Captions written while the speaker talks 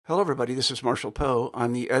Hello, everybody. This is Marshall Poe.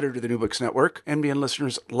 I'm the editor of the New Books Network. NBN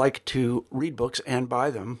listeners like to read books and buy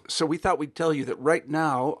them. So we thought we'd tell you that right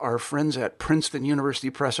now, our friends at Princeton University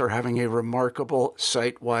Press are having a remarkable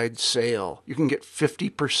site-wide sale. You can get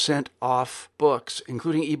 50% off books,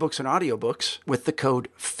 including ebooks and audiobooks, with the code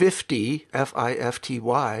 50,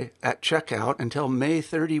 F-I-F-T-Y, at checkout until May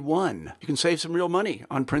 31. You can save some real money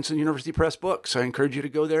on Princeton University Press books. I encourage you to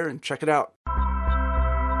go there and check it out.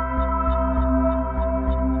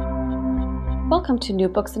 Welcome to New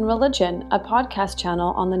Books and Religion, a podcast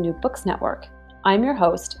channel on the New Books Network. I'm your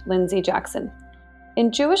host, Lindsay Jackson.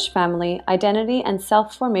 In Jewish Family, Identity and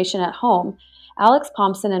Self-Formation at Home, Alex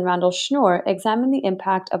Pompson and Randall Schnur examine the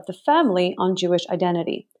impact of the family on Jewish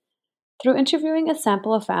identity. Through interviewing a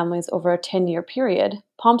sample of families over a 10-year period,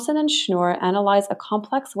 Pompson and Schnur analyze a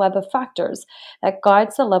complex web of factors that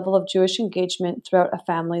guides the level of Jewish engagement throughout a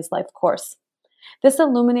family's life course. This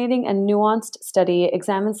illuminating and nuanced study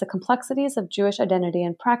examines the complexities of Jewish identity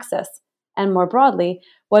and praxis, and more broadly,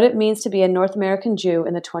 what it means to be a North American Jew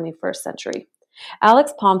in the 21st century.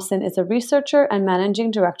 Alex Pompson is a researcher and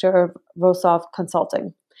managing director of Rosov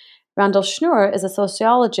Consulting. Randall Schnur is a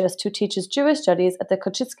sociologist who teaches Jewish studies at the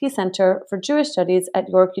Kochitsky Center for Jewish Studies at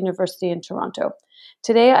York University in Toronto.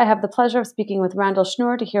 Today, I have the pleasure of speaking with Randall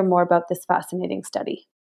Schnur to hear more about this fascinating study.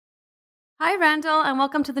 Hi, Randall, and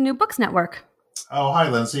welcome to the New Books Network. Oh, hi,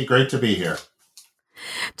 Lindsay. Great to be here.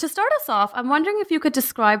 To start us off, I'm wondering if you could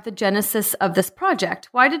describe the genesis of this project.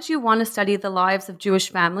 Why did you want to study the lives of Jewish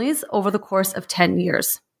families over the course of 10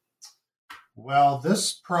 years? Well,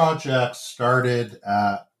 this project started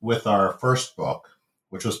with our first book,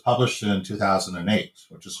 which was published in 2008,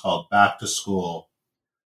 which is called Back to School,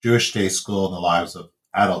 Jewish Day School and the Lives of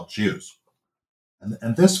Adult Jews.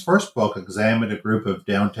 And this first book examined a group of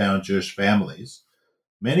downtown Jewish families,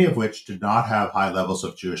 many of which did not have high levels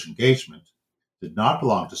of Jewish engagement, did not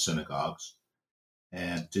belong to synagogues,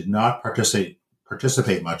 and did not participate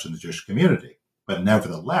much in the Jewish community, but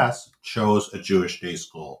nevertheless chose a Jewish day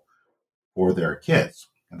school for their kids.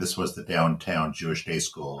 And this was the downtown Jewish day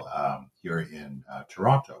school here in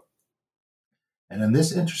Toronto. And in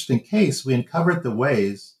this interesting case, we uncovered the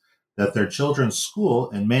ways that their children's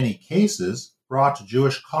school, in many cases, brought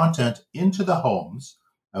Jewish content into the homes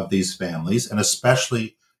of these families, and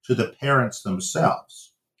especially to the parents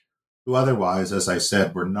themselves, who otherwise, as I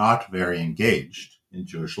said, were not very engaged in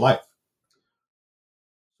Jewish life.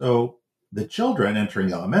 So the children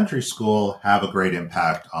entering elementary school have a great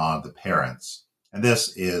impact on the parents. And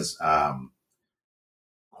this is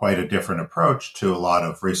quite a different approach to a lot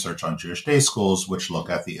of research on Jewish day schools, which look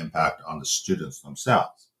at the impact on the students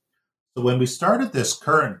themselves. So when we started this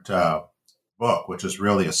current book, which is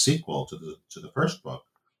really a sequel to the first book,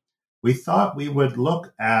 we thought we would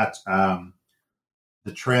look at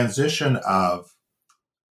the transition of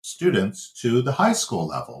students to the high school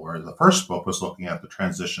level, where the first book was looking at the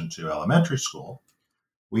transition to elementary school.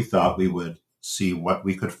 We thought we would see what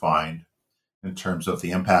we could find in terms of the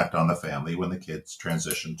impact on the family when the kids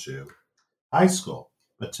transition to high school.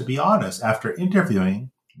 But to be honest, after interviewing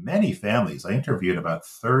many families, I interviewed about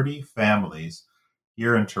 30 families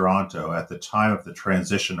here in Toronto at the time of the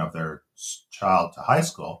transition of their child to high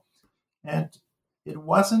school. And it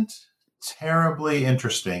wasn't terribly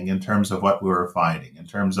interesting in terms of what we were finding, in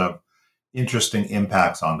terms of interesting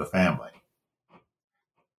impacts on the family.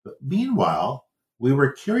 But meanwhile, we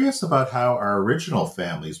were curious about how our original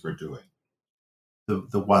families were doing,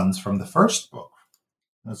 the ones from the first book.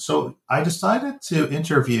 And so I decided to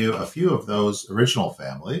interview a few of those original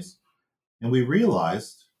families, and we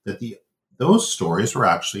realized that those stories were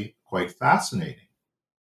actually quite fascinating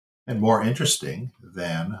and more interesting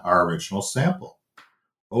than our original sample.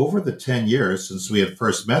 Over the 10 years since we had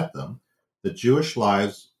first met them, the Jewish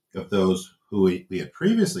lives of those who we had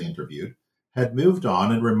previously interviewed had moved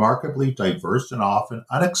on in remarkably diverse and often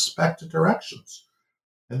unexpected directions.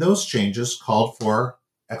 And those changes called for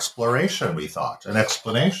exploration, we thought, and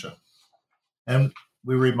explanation. And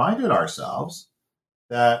we reminded ourselves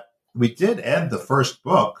that we did end the first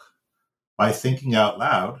book by thinking out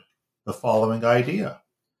loud the following idea.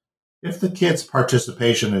 If the kids'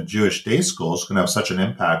 participation in Jewish day schools can have such an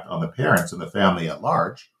impact on the parents and the family at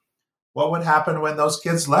large, what would happen when those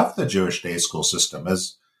kids left the Jewish day school system,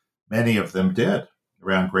 as many of them did,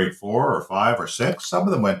 around grade 4 or 5 or 6? Some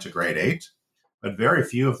of them went to grade 8, but very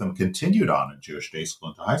few of them continued on in Jewish day school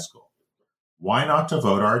into high school. Why not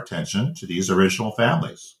devote our attention to these original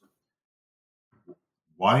families?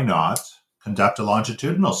 Why not conduct a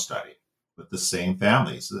longitudinal study with the same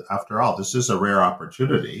families? After all, this is a rare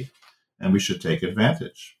opportunity, and we should take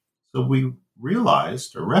advantage. So we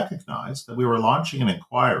realized or recognized that we were launching an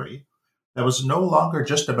inquiry that was no longer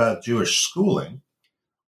just about Jewish schooling,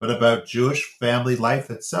 but about Jewish family life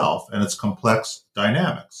itself and its complex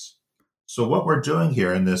dynamics. So what we're doing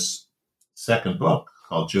here in this second book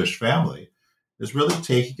called Jewish Family is really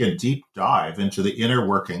taking a deep dive into the inner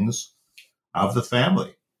workings of the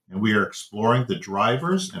family. And we are exploring the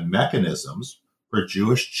drivers and mechanisms for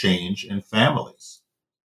Jewish change in families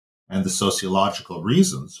and the sociological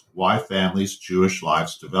reasons why families' Jewish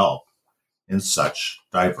lives develop in such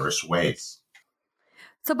diverse ways.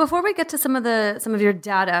 So before we get to some of your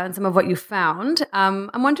data and some of what you found, I'm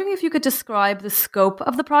wondering if you could describe the scope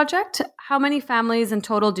of the project. How many families in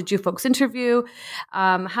total did you folks interview?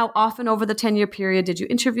 How often over the 10-year period did you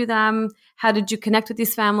interview them? How did you connect with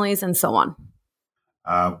these families, and so on?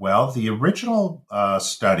 Well, the original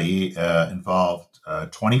study involved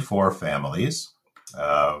 24 families,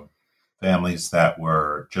 families that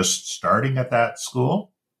were just starting at that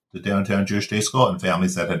school, the Downtown Jewish Day School, and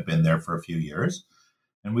families that had been there for a few years.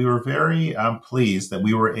 And we were very pleased that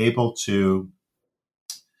we were able to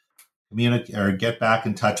communicate or get back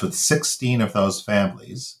in touch with 16 of those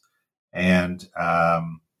families, and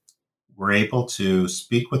were able to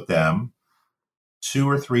speak with them 2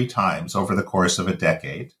 or 3 times over the course of a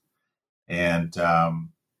decade. And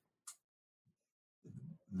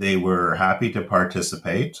they were happy to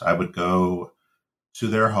participate. I would go to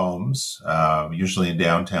their homes, usually in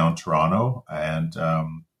downtown Toronto, and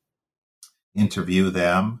interview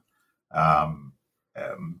them.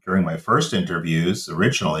 During my first interviews,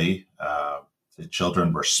 originally, the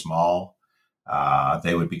children were small.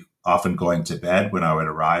 They would be often going to bed when I would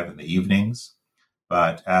arrive in the evenings.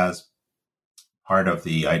 But as part of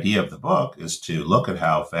the idea of the book is to look at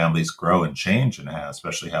how families grow and change, and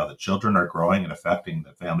especially how the children are growing and affecting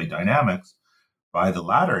the family dynamics. By the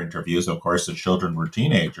latter interviews, of course, the children were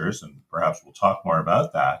teenagers, and perhaps we'll talk more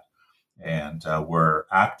about that, and were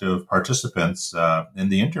active participants in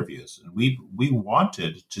the interviews. And we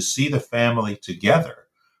wanted to see the family together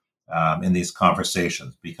in these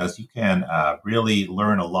conversations, because you can really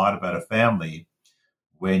learn a lot about a family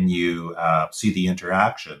when you see the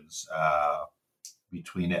interactions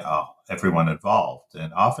between everyone involved.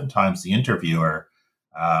 And oftentimes the interviewer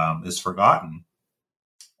is forgotten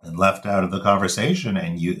and left out of the conversation,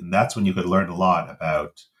 and that's when you could learn a lot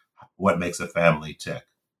about what makes a family tick.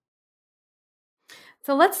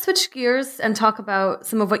 So let's switch gears and talk about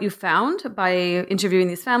some of what you found by interviewing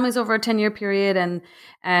these families over a 10-year period,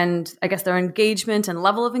 and I guess their engagement and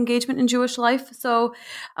level of engagement in Jewish life. So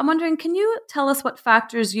I'm wondering, can you tell us what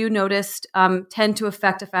factors you noticed tend to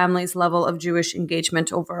affect a family's level of Jewish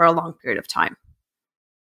engagement over a long period of time?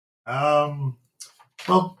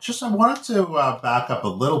 Well, I wanted to back up a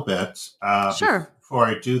little bit before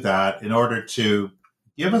I do that, in order to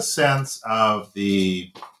give a sense of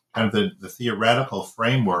the kind of the theoretical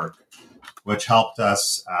framework which helped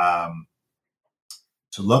us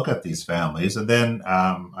to look at these families. And then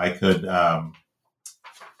I could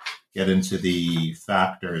get into the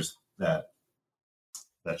factors that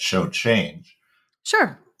show change.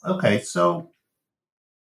 Sure. Okay, so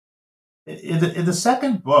in the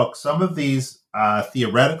second book, some of these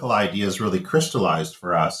theoretical ideas really crystallized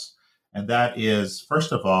for us. And that is,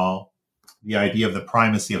 first of all, the idea of the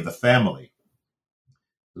primacy of the family.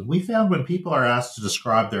 We found when people are asked to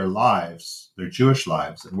describe their lives, their Jewish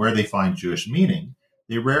lives, and where they find Jewish meaning,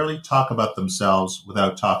 they rarely talk about themselves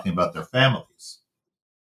without talking about their families.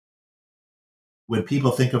 When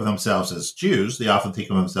people think of themselves as Jews, they often think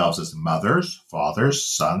of themselves as mothers, fathers,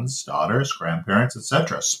 sons, daughters, grandparents,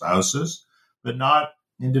 etc., spouses, but not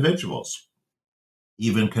individuals.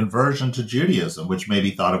 Even conversion to Judaism, which may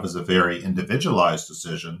be thought of as a very individualized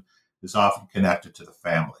decision, is often connected to the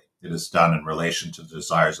family. It is done in relation to the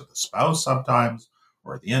desires of the spouse sometimes,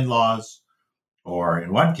 or the in-laws, or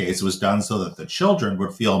in one case, it was done so that the children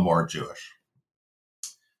would feel more Jewish.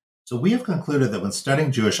 So we have concluded that when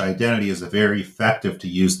studying Jewish identity, it is very effective to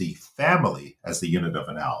use the family as the unit of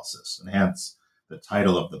analysis, and hence the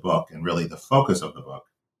title of the book and really the focus of the book.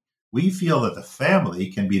 We feel that the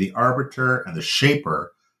family can be the arbiter and the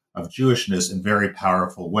shaper of Jewishness in very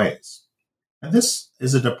powerful ways. And this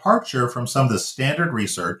is a departure from some of the standard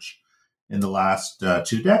research in the last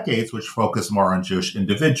 2 decades, which focus more on Jewish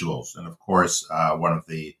individuals. And of course, one of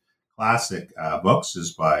the classic books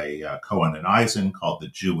is by Cohen and Eisen, called The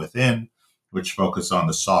Jew Within, which focus on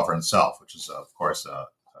the sovereign self, which is, of course,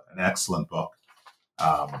 an excellent book.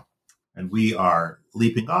 And we are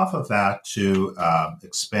leaping off of that to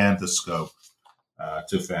expand the scope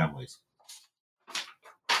to families.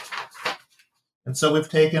 And so we've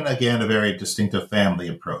taken, again, a very distinctive family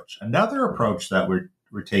approach. Another approach that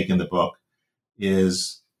we're taking in the book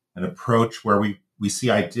is an approach where we we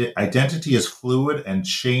see identity as fluid and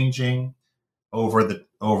changing over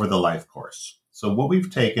the life course. So what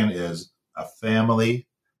we've taken is a family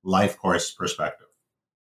life course perspective.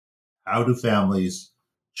 How do families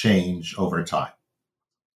change over time?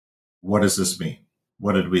 What does this mean?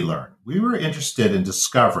 What did we learn? We were interested in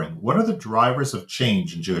discovering what are the drivers of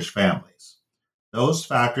change in Jewish families, those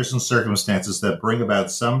factors and circumstances that bring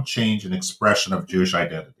about some change in expression of Jewish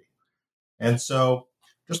identity. And so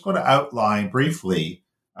just going to outline briefly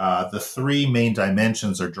the three main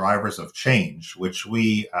dimensions or drivers of change, which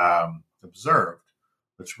we observed,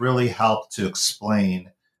 which really help to explain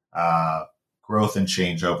growth and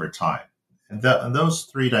change over time. And those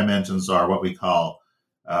three dimensions are what we call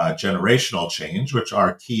generational change, which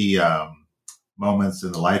are key moments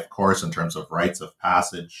in the life course in terms of rites of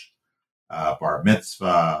passage, bar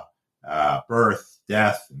mitzvah, birth,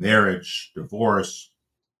 death, marriage, divorce,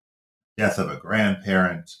 death of a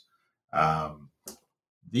grandparent.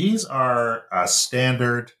 These are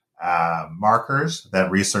standard markers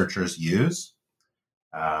that researchers use.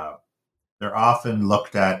 They're often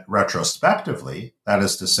looked at retrospectively. That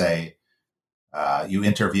is to say, you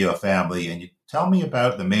interview a family and you tell me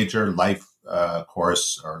about the major life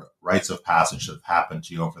course or rites of passage that have happened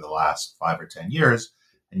to you over the last 5 or 10 years,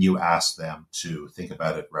 and you ask them to think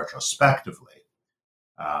about it retrospectively.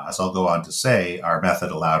 As I'll go on to say, our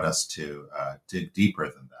method allowed us to dig deeper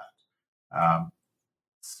than that.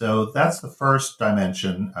 So that's the first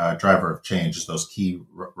dimension, driver of change, is those key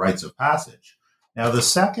rites of passage. Now, the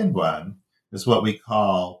second one is what we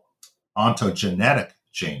call ontogenetic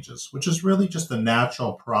changes, which is really just the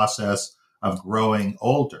natural process of growing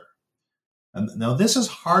older. And now this is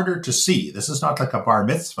harder to see. This is not like a bar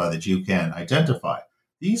mitzvah that you can identify.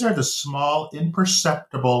 These are the small,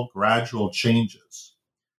 imperceptible, gradual changes.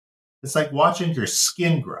 It's like watching your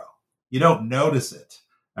skin grow. You don't notice it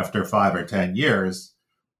after 5 or 10 years,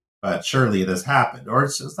 but surely it has happened. Or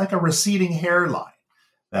it's like a receding hairline.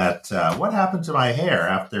 That what happened to my hair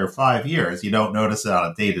after 5 years? You don't notice it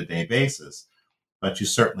on a day-to-day basis, but you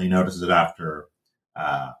certainly notice it after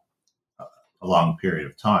a long period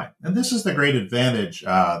of time. And this is the great advantage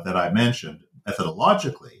that I mentioned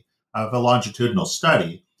methodologically of a longitudinal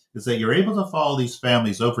study, is that you're able to follow these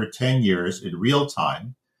families over 10 years in real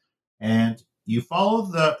time, and you follow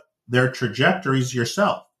their trajectories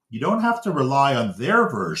yourself. You don't have to rely on their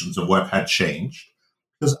versions of what had changed,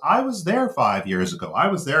 because I was there 5 years ago. I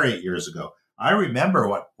was there 8 years ago. I remember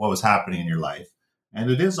what was happening in your life,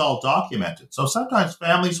 and it is all documented. So sometimes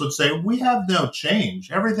families would say, we have no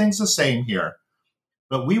change. Everything's the same here.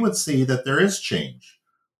 But we would see that there is change.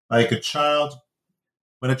 Like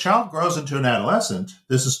when a child grows into an adolescent,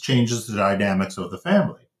 changes the dynamics of the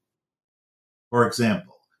family. For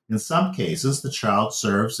example, in some cases, the child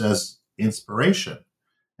serves as inspiration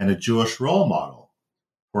and a Jewish role model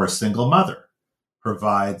for a single mother,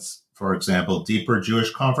 provides, for example, deeper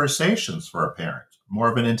Jewish conversations for a parent,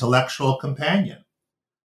 more of an intellectual companion.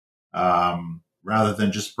 Rather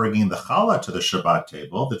than just bringing the challah to the Shabbat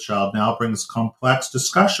table, the child now brings complex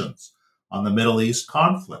discussions on the Middle East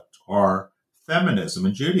conflict or feminism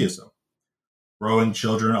and Judaism. Growing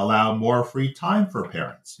children allow more free time for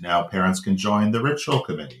parents. Now parents can join the ritual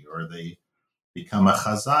committee, or they become a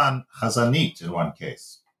chazanit in one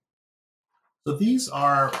case. So these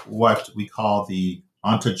are what we call the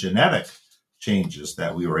ontogenetic changes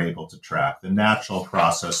that we were able to track, the natural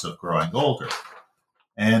process of growing older.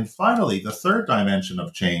 And finally, the third dimension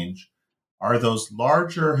of change are those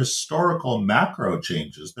larger historical macro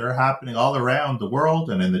changes that are happening all around the world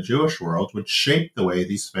and in the Jewish world, which shape the way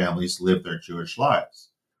these families live their Jewish lives.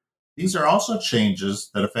 These are also changes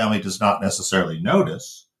that a family does not necessarily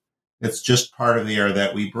notice. It's just part of the air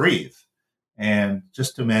that we breathe. And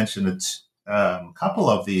just to mention a couple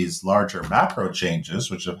of these larger macro changes,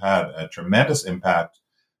 which have had a tremendous impact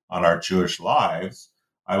on our Jewish lives,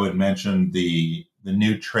 I would mention the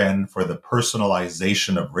new trend for the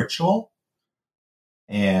personalization of ritual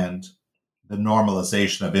and the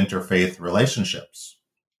normalization of interfaith relationships.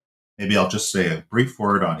 Maybe I'll just say a brief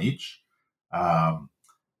word on each. The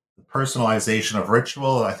personalization of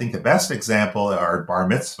ritual, I think the best example are bar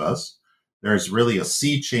mitzvahs. There's really a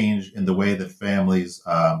sea change in the way that families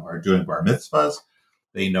are doing bar mitzvahs.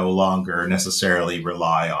 They no longer necessarily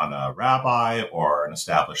rely on a rabbi or an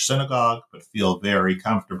established synagogue, but feel very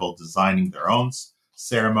comfortable designing their own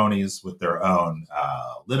ceremonies with their own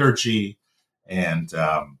liturgy. And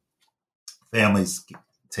families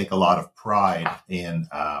take a lot of pride in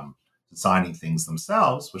designing things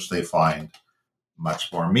themselves, which they find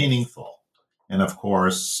much more meaningful. And of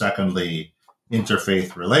course, secondly,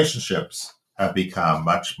 interfaith relationships have become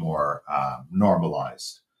much more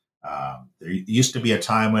normalized. There used to be a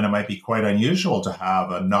time when it might be quite unusual to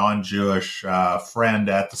have a non-Jewish friend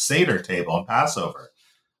at the Seder table on Passover.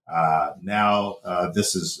 Now,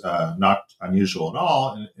 this is not unusual at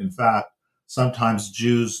all. In fact, sometimes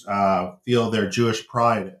Jews feel their Jewish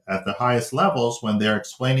pride at the highest levels when they're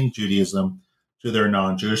explaining Judaism to their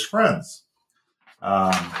non-Jewish friends.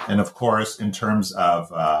 And of course, in terms of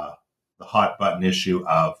the hot button issue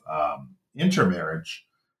of intermarriage,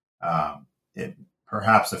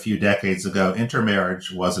 perhaps a few decades ago,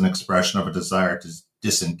 intermarriage was an expression of a desire to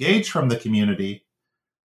disengage from the community.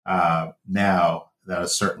 Now, that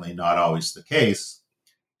is certainly not always the case.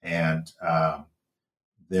 And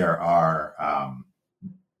there are a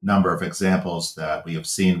number of examples that we have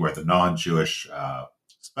seen where the non-Jewish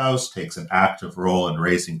spouse takes an active role in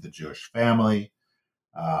raising the Jewish family.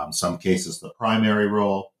 Some cases, the primary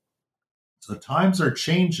role. So times are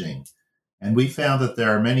changing. And we found that there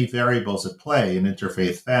are many variables at play in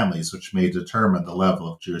interfaith families which may determine the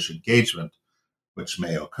level of Jewish engagement which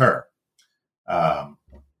may occur.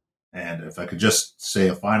 And if I could just say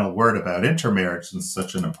a final word about intermarriage, since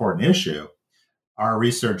such an important issue, our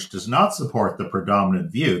research does not support the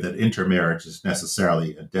predominant view that intermarriage is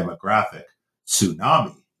necessarily a demographic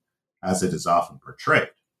tsunami, as it is often portrayed.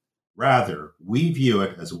 Rather, we view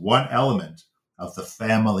it as one element of the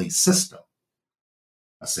family system,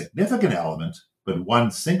 a significant element, but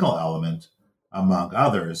one single element among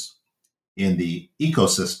others in the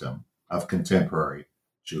ecosystem of contemporary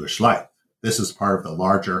Jewish life. This is part of the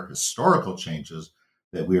larger historical changes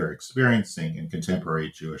that we are experiencing in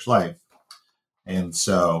contemporary Jewish life. And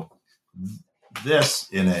so this,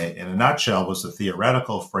 in a nutshell, was the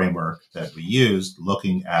theoretical framework that we used,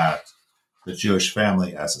 looking at the Jewish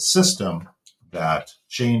family as a system that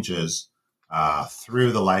changes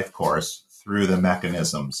through the life course, through the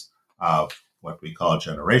mechanisms of what we call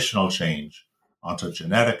generational change,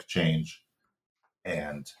 ontogenetic change,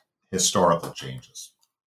 and historical changes.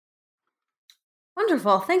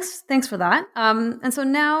 Wonderful. Thanks for that. And so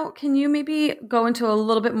now, can you maybe go into a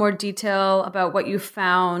little bit more detail about what you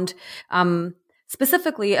found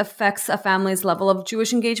specifically affects a family's level of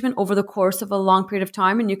Jewish engagement over the course of a long period of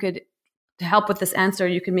time? And you could, to help with this answer,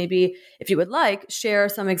 you can maybe, if you would like, share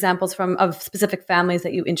some examples of specific families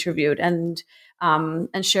that you interviewed and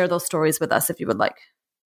share those stories with us if you would like.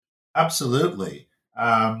 Absolutely.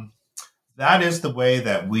 That is the way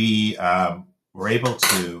that we were able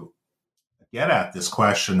to get at this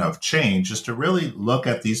question of change, is to really look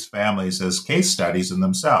at these families as case studies in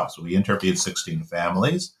themselves. We interviewed 16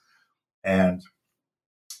 families, and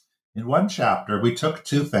in one chapter, we took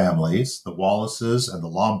two families, the Wallaces and the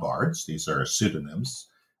Lombards. These are pseudonyms.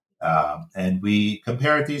 And we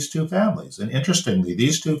compared these two families. And interestingly,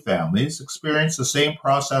 these two families experienced the same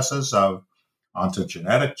processes of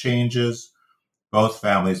ontogenetic changes. Both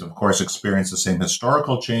families, of course, experienced the same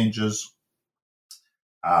historical changes.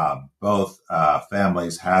 Both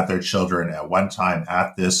families had their children at one time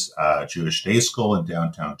at this Jewish day school in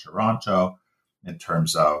downtown Toronto. In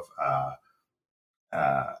terms of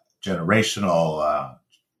generational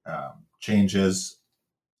changes,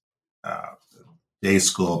 day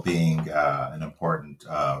school being an important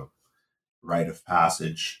rite of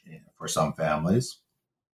passage for some families.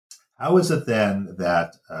 How is it then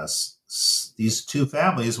that these two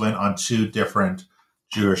families went on two different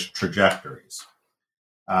Jewish trajectories?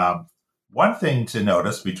 One thing to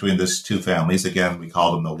notice between these two families, again, we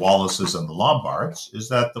call them the Wallaces and the Lombards, is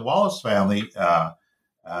that the Wallace family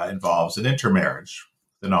involves an intermarriage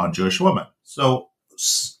with a non-Jewish woman. So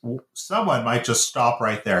someone might just stop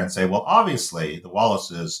right there and say, well, obviously the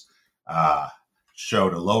Wallaces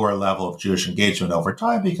showed a lower level of Jewish engagement over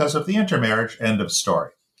time because of the intermarriage, end of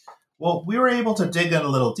story. Well, we were able to dig in a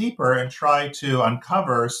little deeper and try to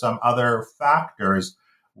uncover some other factors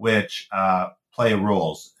which play a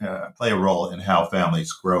role in how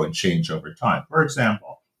families grow and change over time. For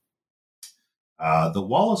example, the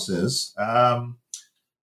Wallaces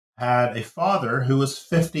had a father who was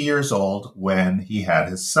 50 years old when he had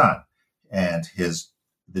his son, and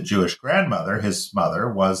the Jewish grandmother, his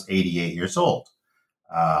mother, was 88 years old.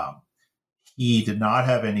 He did not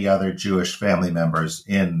have any other Jewish family members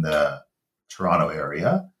in the Toronto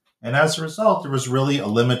area, and as a result, there was really a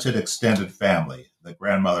limited extended family. The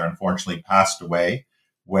grandmother, unfortunately, passed away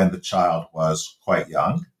when the child was quite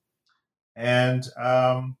young. And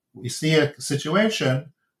we see a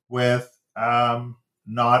situation with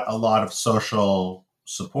not a lot of social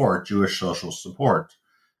support, Jewish social support.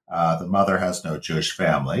 The mother has no Jewish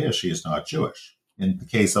family, as she is not Jewish. In the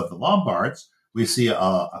case of the Lombards, we see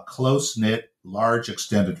a close-knit, large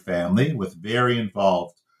extended family with very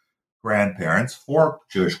involved grandparents, 4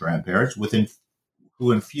 Jewish grandparents,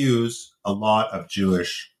 who infuse a lot of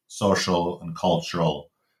Jewish social and cultural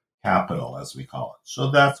capital, as we call it. So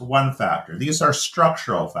that's one factor. These are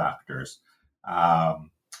structural factors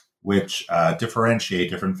which differentiate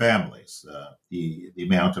different families, the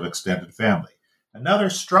amount of extended family. Another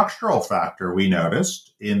structural factor we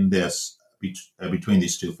noticed in this between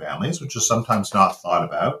these two families, which is sometimes not thought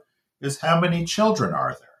about, is how many children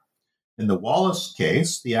are there. In the Wallace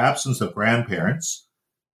case, the absence of grandparents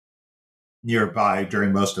nearby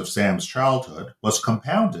during most of Sam's childhood was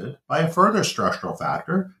compounded by a further structural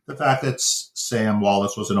factor, the fact that Sam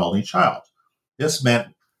Wallace was an only child. This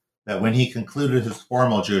meant that when he concluded his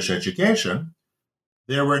formal Jewish education,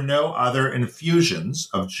 there were no other infusions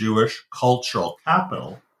of Jewish cultural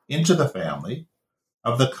capital into the family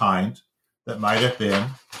of the kind that might have been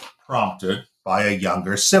prompted by a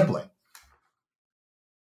younger sibling.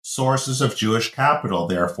 Sources of Jewish capital,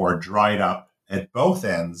 therefore, dried up at both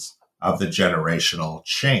ends of the generational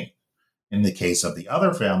chain. In the case of the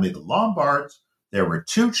other family, the Lombards, there were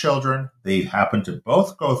two children. They happened to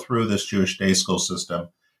both go through this Jewish day school system,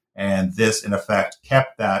 and this, in effect,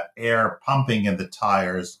 kept that air pumping in the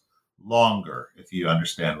tires longer, if you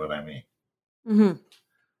understand what I mean.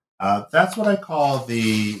 Mm-hmm. That's what I call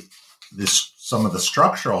some of the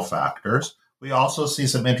structural factors. We also see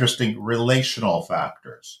some interesting relational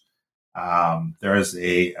factors. There is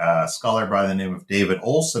a scholar by the name of David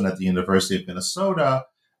Olson at the University of Minnesota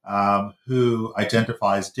who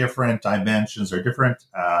identifies different dimensions or different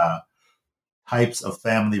types of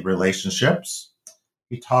family relationships.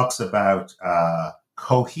 He talks about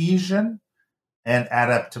cohesion and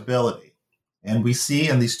adaptability. And we see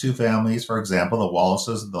in these two families, for example, the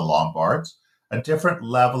Wallaces and the Lombards, a different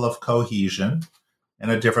level of cohesion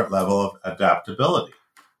and a different level of adaptability.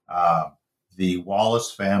 The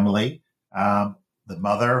Wallace family, the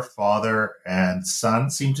mother, father, and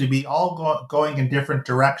son seem to be all going in different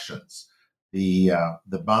directions. The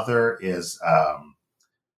mother is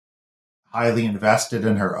highly invested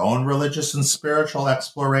in her own religious and spiritual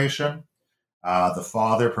exploration. The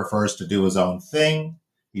father prefers to do his own thing.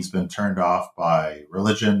 He's been turned off by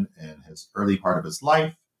religion in his early part of his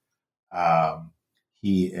life.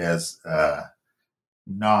 He is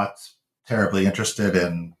not terribly interested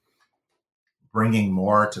in bringing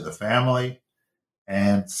more to the family.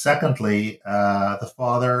 And secondly, the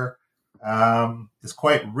father is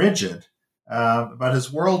quite rigid about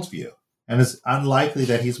his worldview, and it's unlikely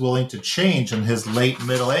that he's willing to change in his late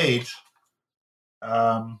middle age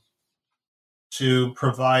to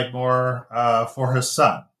provide more for his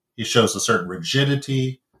son. He shows a certain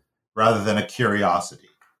rigidity rather than a curiosity.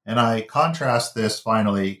 And I contrast this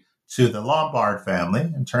finally to the Lombard family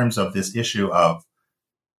in terms of this issue of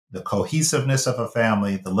the cohesiveness of a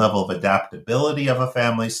family, the level of adaptability of a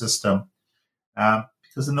family system.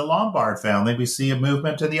 Because in the Lombard family, we see a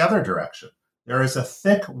movement in the other direction. There is a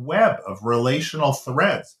thick web of relational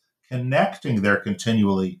threads connecting their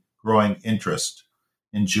continually growing interest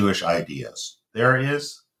in Jewish ideas. There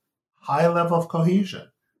is high level of cohesion.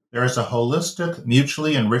 There is a holistic,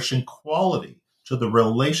 mutually enriching quality to the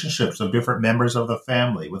relationships of different members of the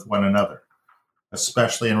family with one another,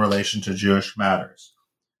 especially in relation to Jewish matters.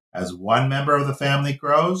 As one member of the family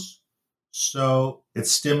grows, so it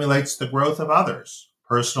stimulates the growth of others.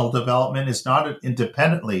 Personal development is not an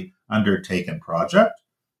independently undertaken project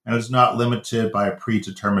and is not limited by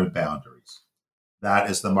predetermined boundaries. That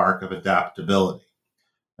is the mark of adaptability.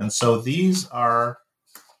 And so these are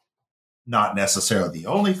not necessarily the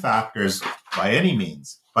only factors by any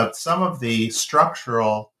means, but some of the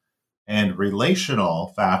structural and relational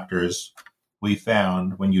factors we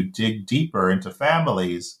found when you dig deeper into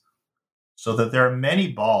families, so that there are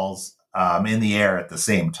many balls in the air at the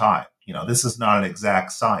same time. You know, this is not an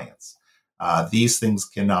exact science. These things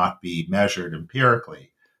cannot be measured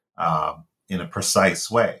empirically in a precise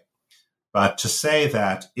way. But to say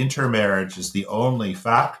that intermarriage is the only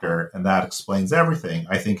factor and that explains everything,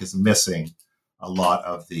 I think is missing a lot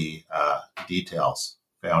of the details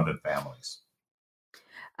found in families.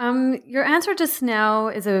 Your answer just now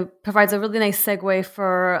provides a really nice segue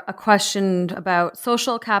for a question about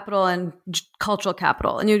social capital and cultural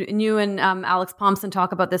capital. And you and Alex Pomson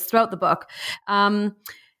talk about this throughout the book.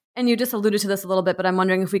 And you just alluded to this a little bit, but I'm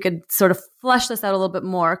wondering if we could sort of flesh this out a little bit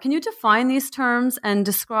more. Can you define these terms and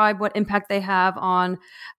describe what impact they have on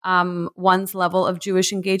one's level of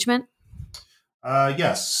Jewish engagement?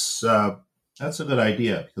 Yes, that's a good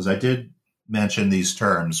idea, because I did mention these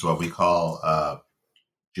terms, what we call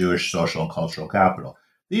Jewish social and cultural capital.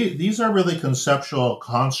 These are really conceptual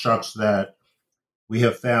constructs that we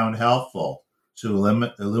have found helpful to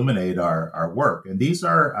illuminate our work. And these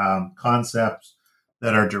are concepts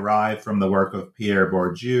that are derived from the work of Pierre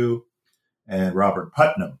Bourdieu and Robert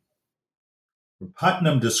Putnam.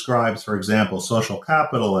 Putnam describes, for example, social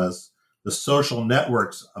capital as the social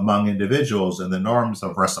networks among individuals and the norms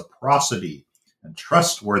of reciprocity and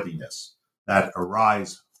trustworthiness that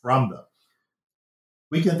arise from them.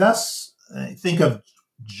 We can thus think of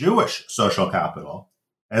Jewish social capital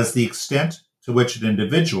as the extent to which an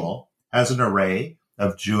individual has an array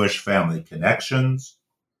of Jewish family connections,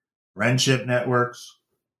 friendship networks,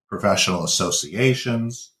 professional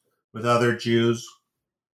associations with other Jews.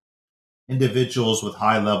 Individuals with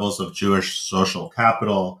high levels of Jewish social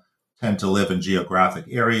capital tend to live in geographic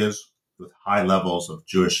areas with high levels of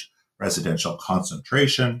Jewish residential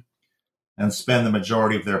concentration and spend the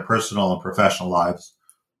majority of their personal and professional lives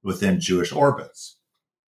within Jewish orbits.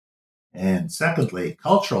 And secondly,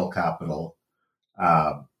 cultural capital,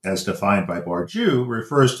 as defined by Bourdieu,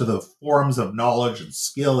 refers to the forms of knowledge and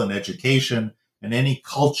skill and education and any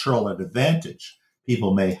cultural advantage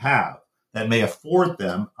people may have that may afford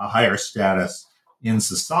them a higher status in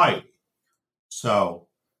society. So,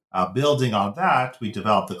 building on that, we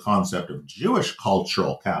developed the concept of Jewish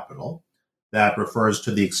cultural capital that refers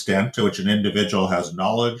to the extent to which an individual has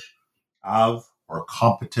knowledge of or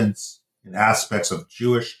competence in aspects of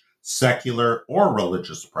Jewish secular or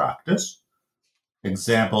religious practice.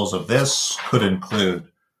 Examples of this could include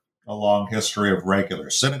a long history of regular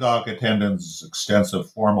synagogue attendance,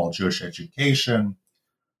 extensive formal Jewish education,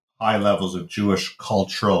 high levels of Jewish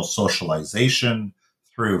cultural socialization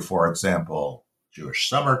through, for example, Jewish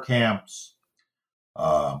summer camps,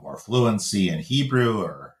 or fluency in Hebrew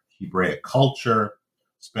or Hebraic culture,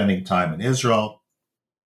 spending time in Israel.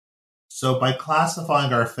 So by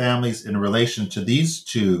classifying our families in relation to these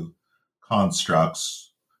two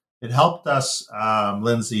constructs, it helped us,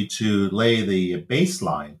 Lindsay, to lay the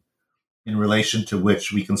baseline in relation to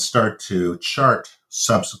which we can start to chart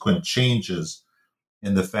subsequent changes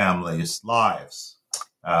in the family's lives.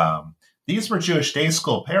 These were Jewish day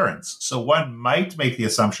school parents, so one might make the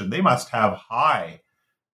assumption they must have high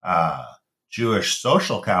Jewish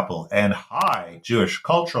social capital and high Jewish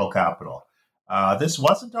cultural capital. This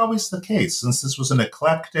wasn't always the case, since this was an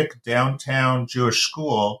eclectic downtown Jewish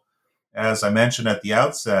school, as I mentioned at the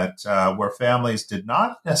outset, where families did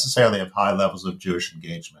not necessarily have high levels of Jewish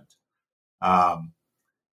engagement. And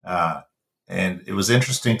it was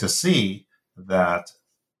interesting to see that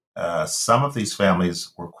some of these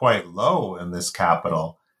families were quite low in this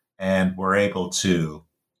capital and were able to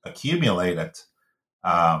accumulate it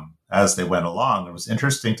as they went along. It was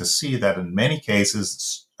interesting to see that in many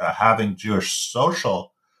cases, having Jewish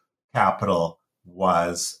social capital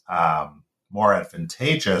was more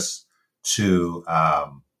advantageous to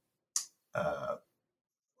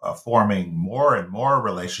forming more and more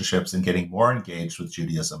relationships and getting more engaged with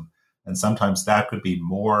Judaism. And sometimes that could be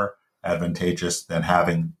more advantageous than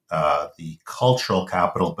having the cultural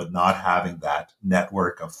capital, but not having that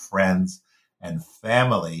network of friends and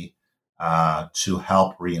family to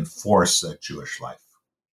help reinforce a Jewish life.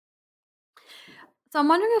 So I'm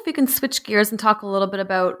wondering if we can switch gears and talk a little bit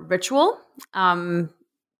about ritual.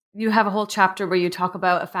 You have a whole chapter where you talk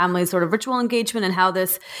about a family's sort of ritual engagement and how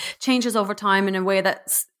this changes over time in a way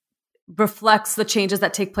that reflects the changes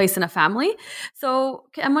that take place in a family. So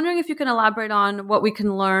I'm wondering if you can elaborate on what we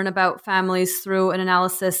can learn about families through an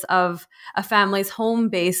analysis of a family's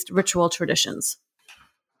home-based ritual traditions.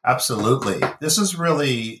 Absolutely. This is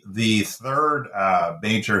really the third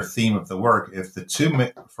major theme of the work. If the two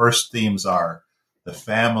first themes are the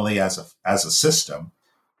family as a system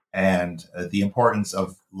and the importance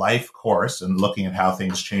of life course and looking at how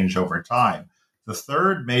things change over time, the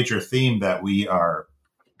third major theme that we are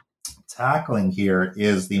tackling here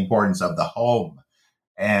is the importance of the home,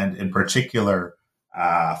 and in particular,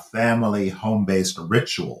 family home-based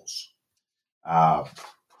rituals.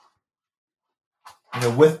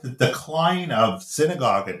 With the decline of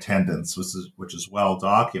synagogue attendance, which is well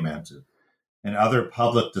documented, and other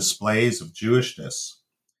public displays of Jewishness,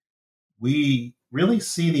 we really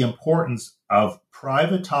see the importance of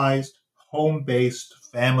privatized home-based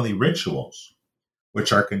family rituals,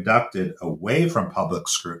 which are conducted away from public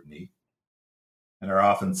scrutiny and are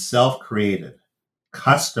often self-created,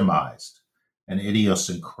 customized, and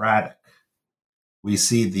idiosyncratic. We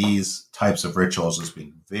see these types of rituals as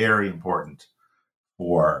being very important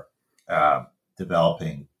for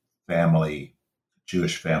developing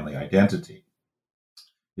Jewish family identity.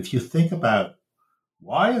 If you think about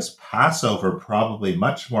why is Passover probably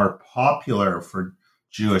much more popular for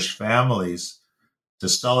Jewish families to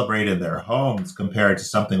celebrate in their homes compared to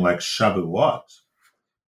something like Shavuot?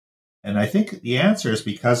 And I think the answer is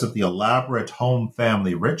because of the elaborate home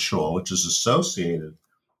family ritual, which is associated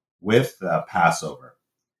with Passover.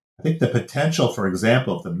 I think the potential, for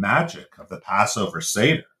example, of the magic of the Passover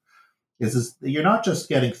Seder is that you're not just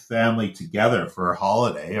getting family together for a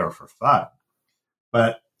holiday or for fun,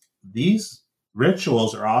 but these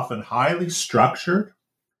rituals are often highly structured.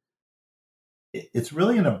 It's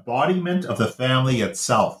really an embodiment of the family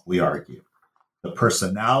itself, we argue. The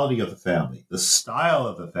personality of the family, the style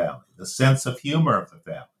of the family, the sense of humor of the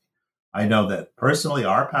family. I know that personally,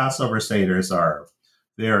 our Passover Seders are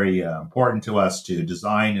very important to us to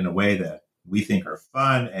design in a way that we think are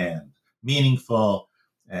fun and meaningful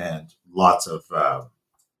and lots of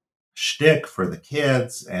shtick for the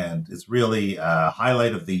kids, and it's really a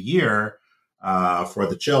highlight of the year for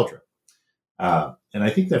the children. And I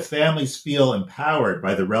think that families feel empowered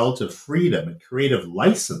by the relative freedom and creative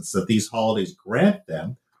license that these holidays grant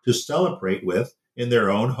them to celebrate with in their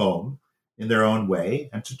own home, in their own way,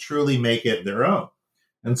 and to truly make it their own.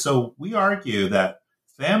 And so we argue that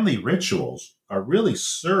family rituals are really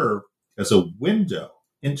served as a window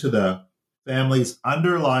into the family's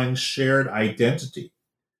underlying shared identity.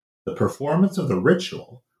 The performance of the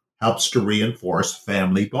ritual helps to reinforce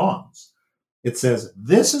family bonds. It says,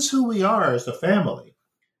 this is who we are as a family.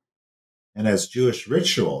 And as Jewish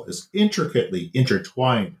ritual is intricately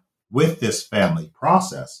intertwined with this family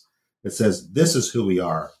process, it says, this is who we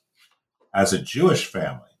are as a Jewish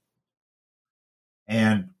family.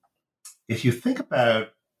 And if you think about,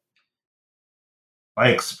 by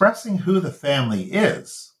expressing who the family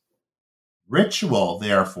is, ritual,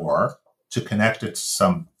 therefore, to connect it to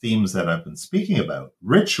some themes that I've been speaking about,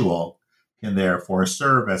 ritual can therefore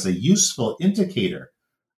serve as a useful indicator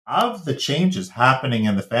of the changes happening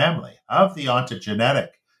in the family, of the ontogenetic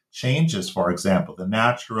changes, for example, the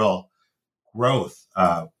natural growth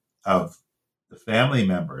of the family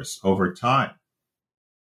members over time.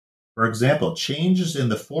 For example, changes in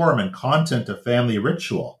the form and content of family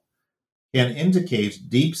ritual can indicate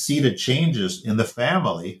deep-seated changes in the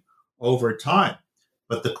family over time.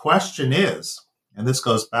 But the question is, and this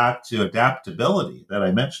goes back to adaptability that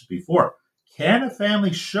I mentioned before, can a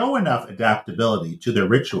family show enough adaptability to their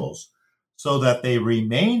rituals so that they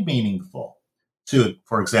remain meaningful to,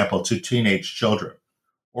 for example, to teenage children?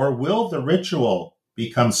 Or will the ritual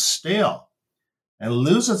become stale and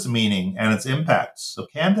lose its meaning and its impact? So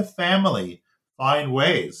can the family find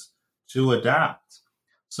ways to adapt?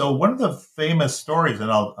 So one of the famous stories,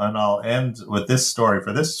 and I'll end with this story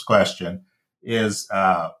for this question, is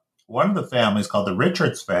one of the families called the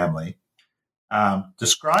Richards family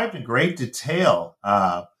described in great detail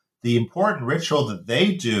the important ritual that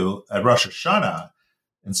they do at Rosh Hashanah.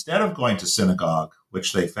 Instead of going to synagogue,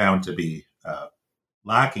 which they found to be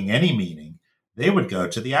lacking any meaning, they would go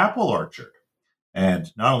to the apple orchard.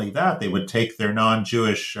 And not only that, they would take their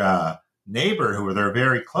non-Jewish neighbor who they're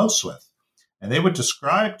very close with, and they would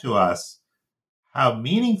describe to us how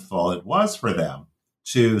meaningful it was for them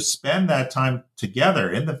to spend that time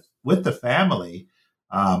together with the family,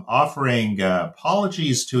 offering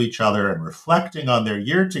apologies to each other and reflecting on their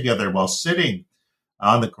year together while sitting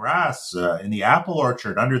on the grass in the apple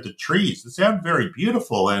orchard under the trees. It sounded very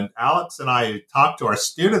beautiful. And Alex and I talked to our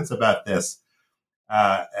students about this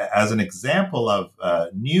as an example of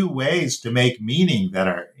new ways to make meaning that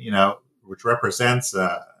are, which represents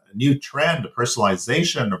a new trend, a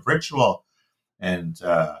personalization of ritual and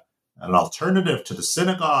an alternative to the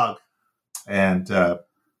synagogue. And the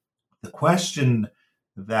question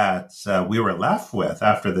that we were left with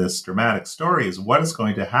after this dramatic story is what is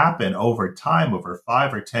going to happen over time, over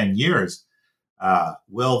 5 or 10 years?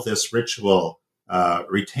 Will this ritual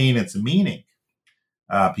retain its meaning?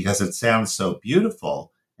 Because it sounds so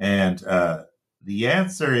beautiful. And the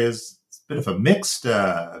answer is a bit of a mixed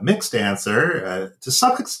answer. To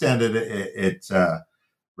some extent, it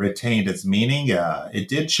retained its meaning. It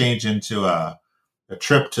did change into a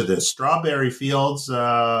trip to the strawberry fields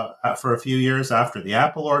for a few years after the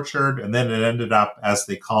apple orchard. And then it ended up, as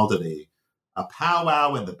they called it, a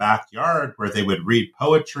powwow in the backyard where they would read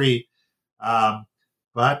poetry.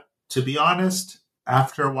 But to be honest,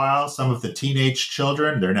 after a while, some of the teenage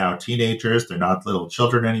children, they're now teenagers, they're not little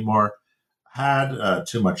children anymore, had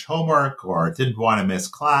too much homework or didn't want to miss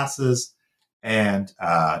classes and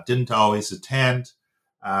didn't always attend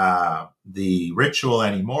the ritual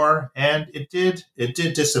anymore. And it did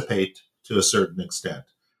dissipate to a certain extent.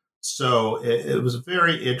 So it was a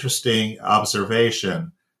very interesting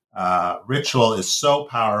observation. Ritual is so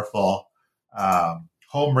powerful.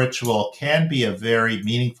 Home ritual can be a very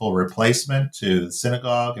meaningful replacement to the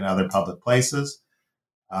synagogue and other public places.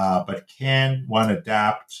 But can one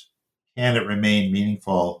adapt? can it remain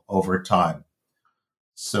meaningful over time?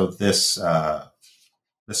 So this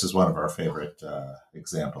is one of our favorite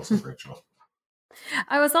examples of ritual.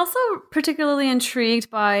 I was also particularly intrigued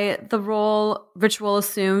by the role ritual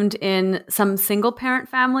assumed in some single-parent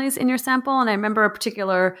families in your sample, and I remember a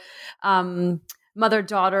particular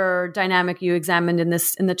mother-daughter dynamic you examined in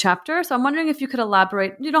the chapter. So I'm wondering if you could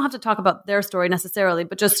elaborate. You don't have to talk about their story necessarily,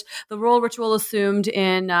 but just the role ritual assumed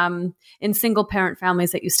in single-parent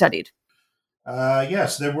families that you studied.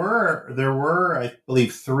 Yes, there were, I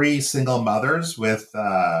believe, 3 single mothers with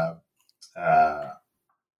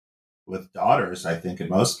daughters, I think, in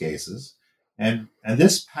most cases. And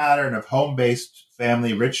this pattern of home-based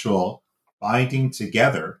family ritual binding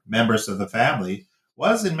together members of the family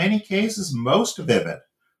was in many cases most vivid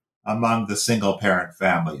among the single-parent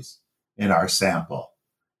families in our sample.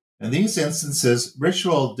 In these instances,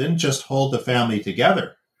 ritual didn't just hold the family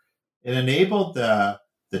together. It enabled the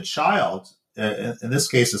child, in this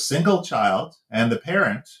case a single child, and the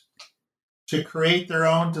parent to create their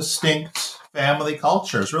own distinct family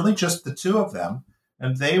cultures, really just the two of them.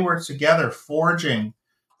 And they were together forging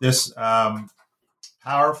this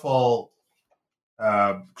powerful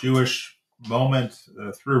Jewish moment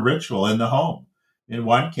through ritual in the home. In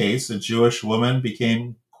one case, a Jewish woman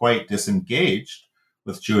became quite disengaged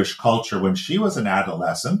with Jewish culture when she was an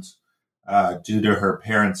adolescent due to her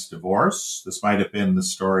parents' divorce. This might have been the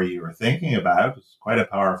story you were thinking about. It's quite a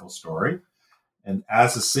powerful story. And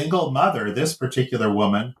as a single mother, this particular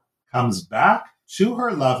woman comes back to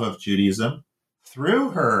her love of Judaism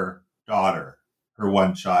through her daughter, her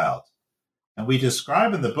one child. And we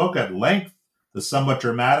describe in the book at length the somewhat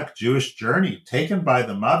dramatic Jewish journey taken by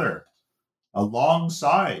the mother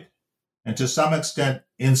alongside and to some extent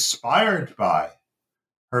inspired by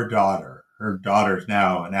her daughter. Her daughter's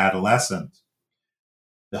now an adolescent.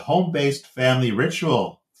 The home-based family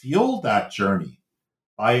ritual fueled that journey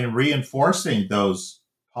by reinforcing those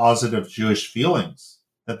positive Jewish feelings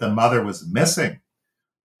that the mother was missing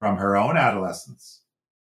from her own adolescence,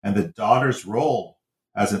 and the daughter's role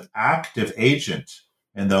as an active agent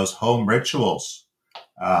in those home rituals,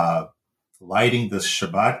 lighting the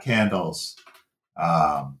Shabbat candles,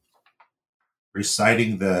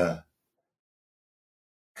 reciting the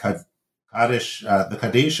Kaddish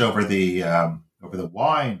over the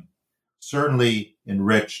wine, certainly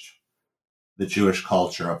enriched the Jewish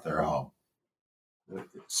culture of their home.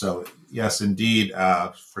 So yes, indeed,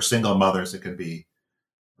 for single mothers, it can be,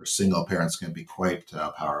 or single parents can be quite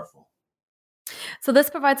powerful. So this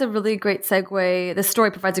provides a really great segue. This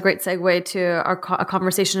story provides a great segue to our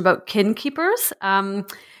conversation about kin keepers.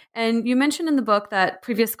 And you mentioned in the book that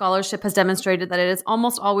previous scholarship has demonstrated that it is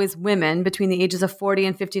almost always women between the ages of 40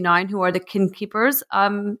 and 59 who are the kin keepers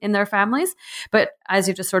in their families. But as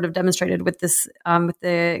you just sort of demonstrated with this, with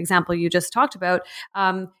the example you just talked about,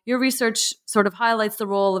 your research sort of highlights the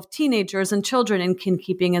role of teenagers and children in kin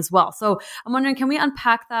keeping as well. So I'm wondering, can we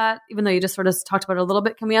unpack that? Even though you just sort of talked about it a little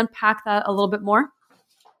bit, can we unpack that a little bit more?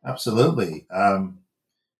 Absolutely.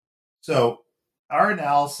 So our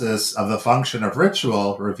analysis of the function of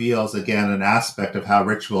ritual reveals again an aspect of how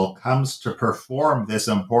ritual comes to perform this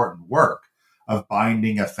important work of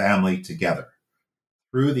binding a family together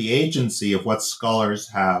through the agency of what scholars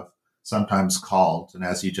have sometimes called, and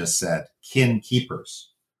as you just said, kin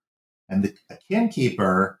keepers. And a kin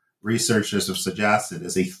keeper, researchers have suggested,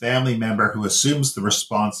 is a family member who assumes the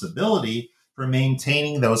responsibility for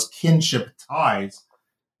maintaining those kinship ties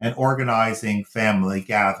and organizing family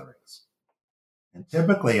gatherings. And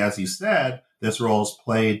typically, as you said, this role is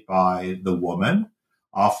played by the woman,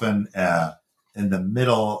 often in the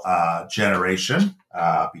middle generation,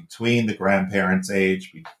 between the grandparents'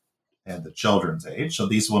 age and the children's age. So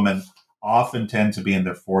these women often tend to be in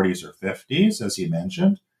their 40s or 50s, as you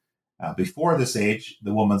mentioned. Before this age,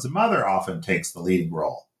 the woman's mother often takes the leading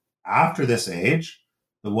role. After this age,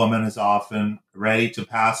 the woman is often ready to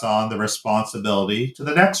pass on the responsibility to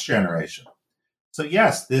the next generation. So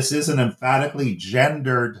yes, this is an emphatically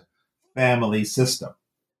gendered family system.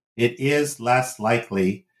 It is less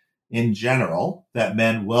likely in general that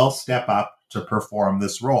men will step up to perform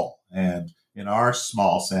this role. And in our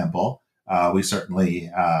small sample, we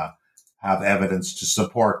certainly have evidence to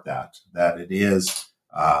support that it is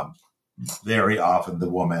very often the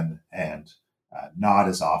woman and not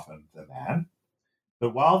as often the man.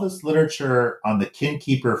 But while this literature on the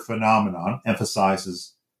kinkeeper phenomenon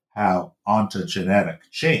emphasizes how ontogenetic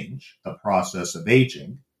change, the process of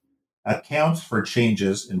aging, accounts for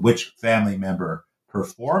changes in which family member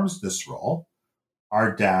performs this role,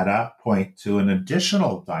 our data point to an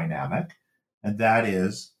additional dynamic, and that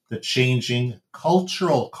is the changing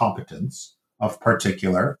cultural competence of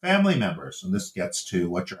particular family members. And this gets to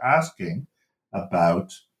what you're asking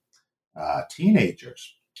about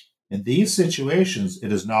teenagers. In these situations,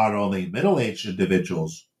 it is not only middle-aged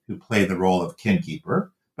individuals who play the role of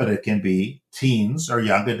kinkeeper, but it can be teens or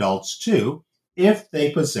young adults too, if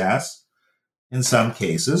they possess, in some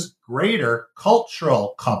cases, greater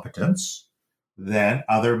cultural competence than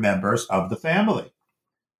other members of the family.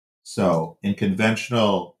 So, in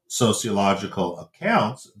conventional sociological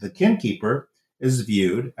accounts, the kinkeeper is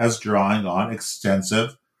viewed as drawing on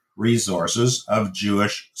extensive resources of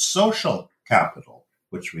Jewish social capital,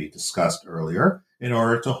 which we discussed earlier, in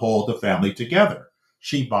order to hold the family together.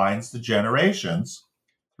 She binds the generations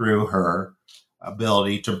through her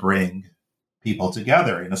ability to bring people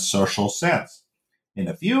together in a social sense. In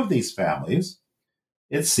a few of these families,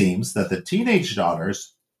 it seems that the teenage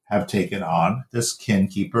daughters have taken on this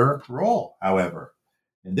kinkeeper role. However,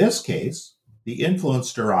 in this case, the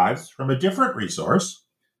influence derives from a different resource,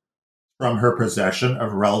 from her possession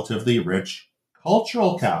of relatively rich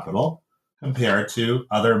cultural capital compared to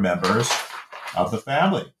other members of the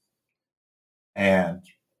family. And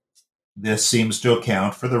this seems to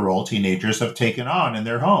account for the role teenagers have taken on in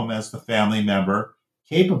their home as the family member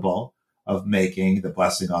capable of making the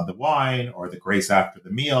blessing on the wine or the grace after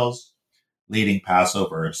the meals, leading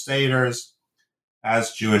Passover seders.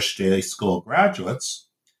 As Jewish day school graduates,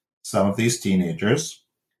 some of these teenagers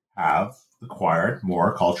have acquired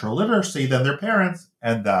more cultural literacy than their parents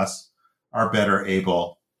and thus are better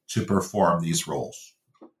able to perform these roles.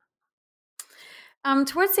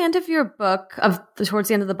 Towards the end of your book, towards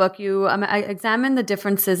the end of the book, you examine the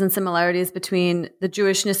differences and similarities between the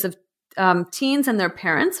Jewishness of teens and their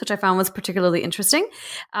parents, which I found was particularly interesting.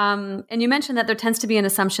 And you mentioned that there tends to be an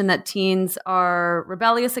assumption that teens are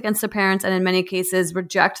rebellious against their parents and in many cases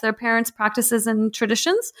reject their parents' practices and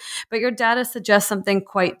traditions. But your data suggests something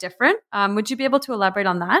quite different. Would you be able to elaborate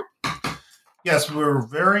on that? Yes, we're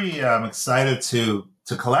very excited to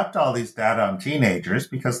collect all these data on teenagers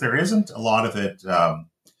because there isn't a lot of it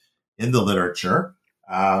in the literature.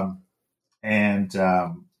 And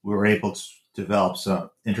we were able to develop some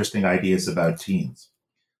interesting ideas about teens.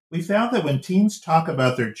 We found that when teens talk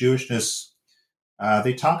about their Jewishness,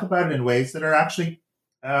 they talk about it in ways that are actually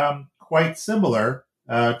quite similar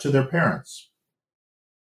to their parents.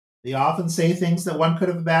 They often say things that one could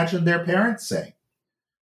have imagined their parents saying.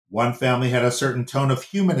 One family had a certain tone of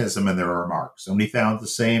humanism in their remarks, and we found the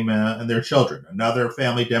same in their children. Another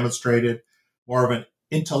family demonstrated more of an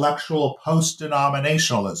intellectual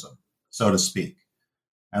post-denominationalism, so to speak.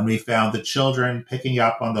 And we found the children picking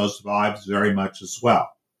up on those vibes very much as well.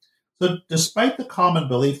 So despite the common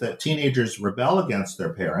belief that teenagers rebel against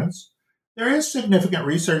their parents, there is significant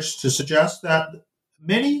research to suggest that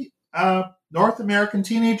many North American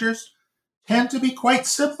teenagers tend to be quite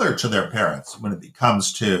similar to their parents when it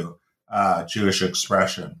comes to Jewish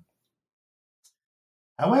expression.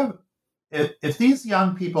 However, if these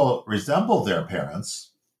young people resemble their parents,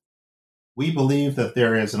 we believe that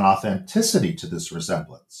there is an authenticity to this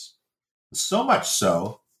resemblance. So much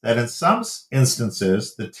so that in some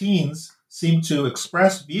instances, the teens seem to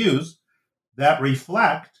express views that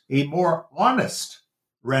reflect a more honest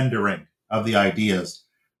rendering of the ideas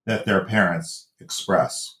that their parents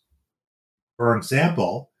express. For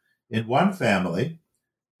example, in one family,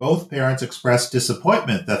 both parents expressed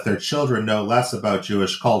disappointment that their children know less about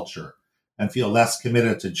Jewish culture and feel less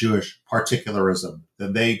committed to Jewish particularism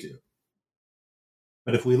than they do.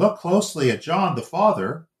 But if we look closely at John, the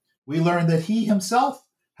father, we learn that he himself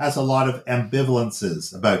has a lot of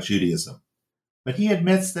ambivalences about Judaism. But he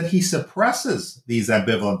admits that he suppresses these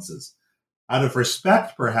ambivalences out of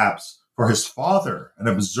respect, perhaps, for his father, an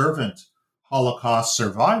observant Holocaust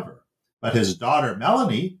survivor. But his daughter,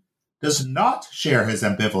 Melanie, does not share his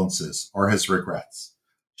ambivalences or his regrets.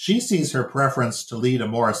 She sees her preference to lead a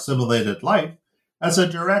more assimilated life as a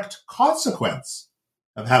direct consequence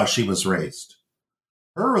of how she was raised.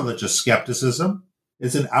 Her religious skepticism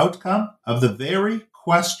is an outcome of the very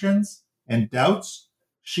questions and doubts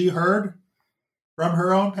she heard from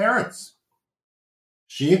her own parents.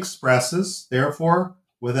 She expresses, therefore,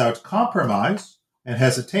 without compromise and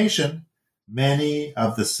hesitation, many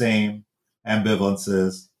of the same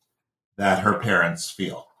ambivalences that her parents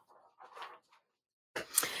feel.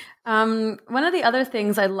 One of the other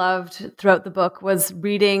things I loved throughout the book was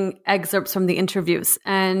reading excerpts from the interviews.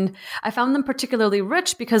 And I found them particularly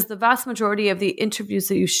rich because the vast majority of the interviews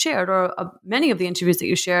that you shared, or many of the interviews that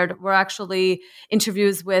you shared, were actually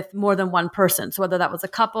interviews with more than one person. So whether that was a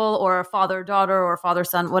couple or a father-daughter or a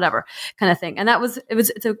father-son, whatever kind of thing. And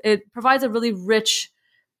it provides a really rich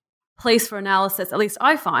place for analysis, at least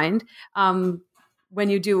I find, when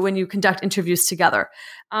you conduct interviews together.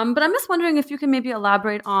 But I'm just wondering if you can maybe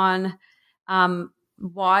elaborate on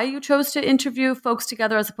why you chose to interview folks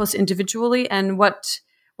together as opposed to individually, and what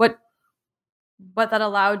that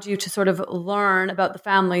allowed you to sort of learn about the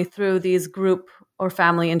family through these group or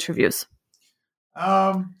family interviews.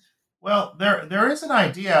 Well, there is an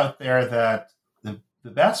idea out there that the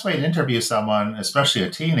best way to interview someone, especially a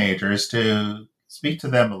teenager, is to speak to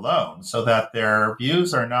them alone so that their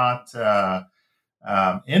views are not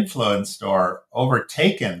influenced or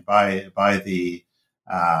overtaken by the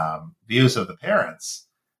views of the parents.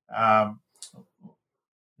 Now,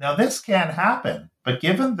 this can happen, but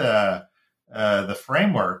given the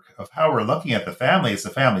framework of how we're looking at the family as a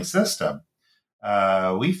family system,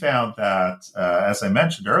 we found that, as I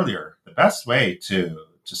mentioned earlier, the best way to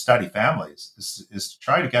study families is to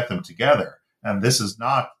try to get them together. And this is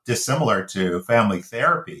not dissimilar to family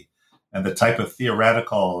therapy, and the type of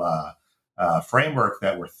theoretical framework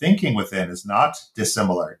that we're thinking within is not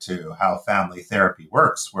dissimilar to how family therapy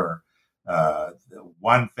works, where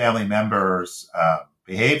one family member's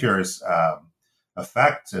behaviors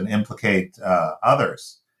affect and implicate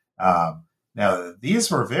others. Now, these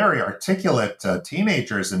were very articulate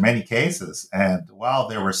teenagers in many cases, and while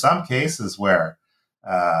there were some cases where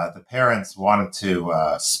the parents wanted to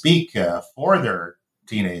speak for their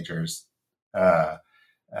teenagers,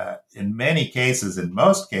 in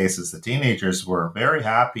most cases, the teenagers were very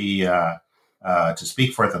happy to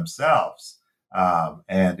speak for themselves.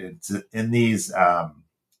 And it's in these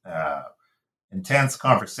intense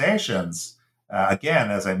conversations, again,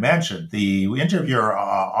 as I mentioned, the interviewer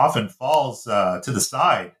often falls to the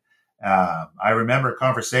side. I remember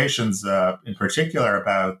conversations in particular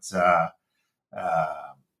about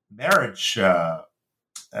marriage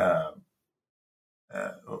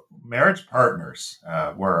partners,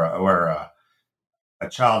 where a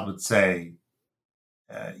child would say,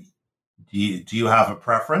 do you have a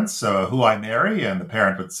preference who I marry? And the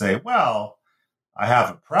parent would say, well, I have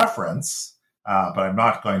a preference, but I'm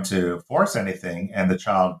not going to force anything. And the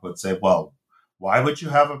child would say, well, why would you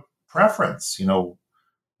have a preference?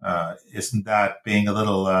 Isn't that being a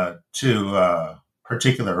little too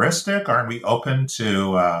particularistic? Aren't we open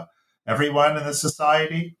to everyone in the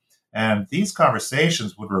society? And these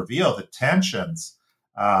conversations would reveal the tensions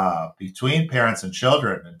between parents and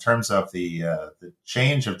children in terms of the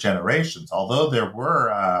change of generations. Although there were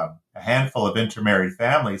a handful of intermarried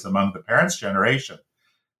families among the parents' generation,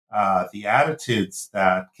 the attitudes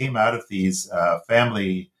that came out of these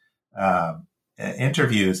family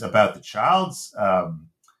interviews about the child's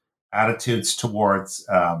attitudes towards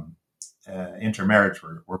intermarriage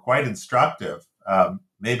were quite instructive.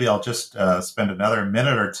 Maybe I'll just spend another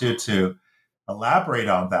minute or two to elaborate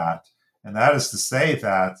on that. And that is to say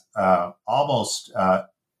that almost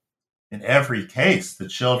in every case, the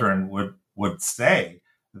children would say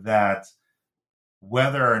that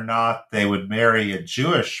whether or not they would marry a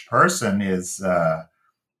Jewish person is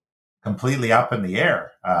completely up in the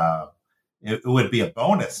air. It would be a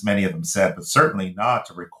bonus, many of them said, but certainly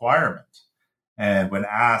not a requirement. And when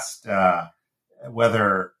asked to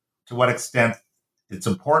what extent it's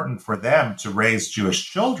important for them to raise Jewish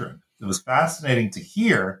children, it was fascinating to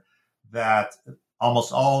hear that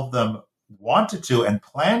almost all of them wanted to and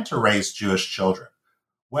planned to raise Jewish children,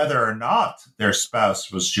 whether or not their spouse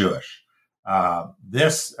was Jewish.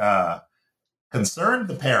 This concerned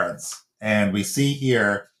the parents, and we see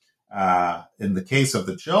here, in the case of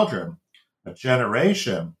the children, a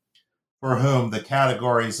generation for whom the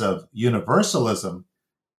categories of universalism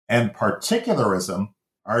and particularism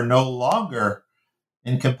are no longer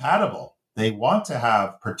incompatible. They want to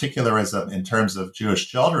have particularism in terms of Jewish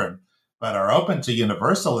children, but are open to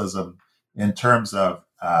universalism in terms of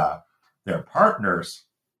their partners.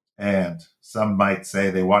 And some might say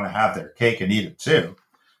they want to have their cake and eat it too.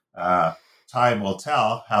 Time will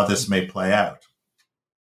tell how this may play out.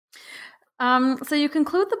 So you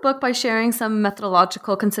conclude the book by sharing some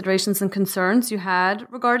methodological considerations and concerns you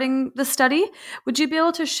had regarding the study. Would you be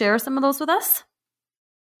able to share some of those with us?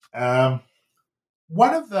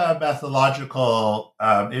 One of the methodological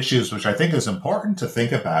issues, which I think is important to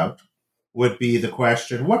think about, would be the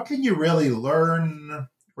question, what can you really learn,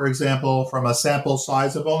 for example, from a sample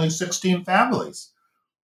size of only 16 families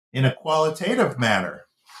in a qualitative manner?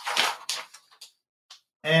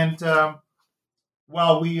 And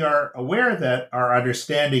while we are aware that our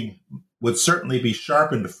understanding would certainly be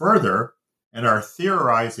sharpened further and our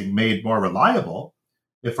theorizing made more reliable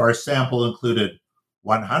if our sample included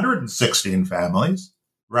 116 families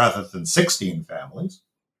rather than 16 families,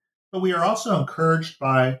 but we are also encouraged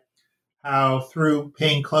by how, through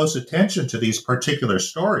paying close attention to these particular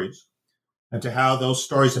stories, and to how those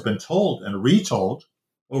stories have been told and retold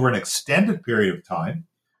over an extended period of time,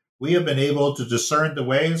 we have been able to discern the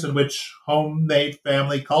ways in which homemade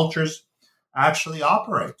family cultures actually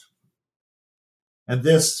operate. And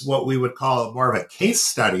this, what we would call more of a case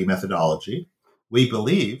study methodology, we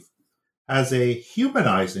believe, has a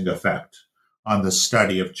humanizing effect on the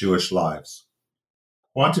study of Jewish lives.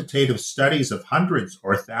 Quantitative studies of hundreds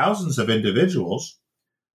or thousands of individuals,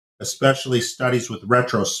 especially studies with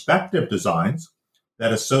retrospective designs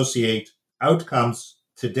that associate outcomes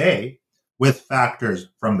today with factors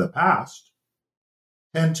from the past,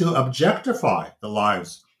 tend to objectify the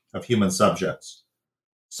lives of human subjects.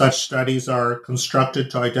 Such studies are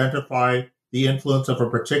constructed to identify the influence of a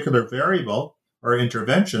particular variable or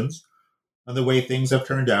interventions on the way things have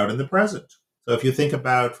turned out in the present. So if you think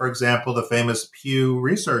about, for example, the famous Pew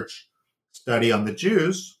Research study on the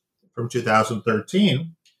Jews from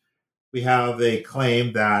 2013, we have a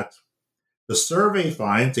claim that the survey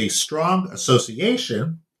finds a strong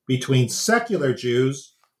association between secular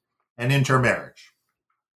Jews and intermarriage.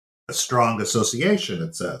 A strong association,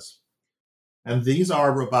 it says. And these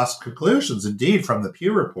are robust conclusions, indeed, from the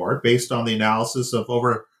Pew report, based on the analysis of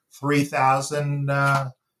over 3,000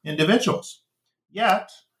 individuals.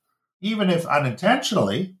 Yet, even if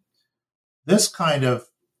unintentionally, this kind of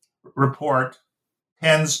report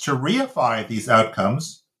tends to reify these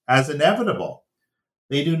outcomes as inevitable.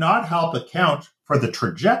 They do not help account for the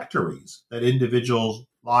trajectories that individuals'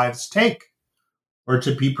 lives take, or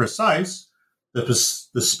to be precise, the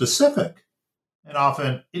specific and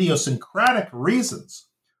often idiosyncratic reasons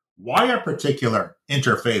why a particular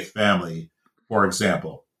interfaith family, for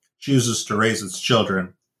example, chooses to raise its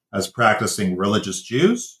children as practicing religious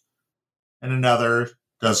Jews and another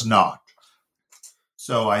does not.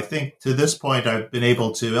 So I think to this point, I've been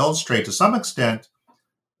able to illustrate to some extent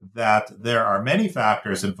that there are many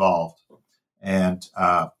factors involved, and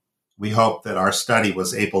we hope that our study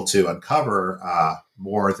was able to uncover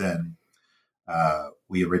more than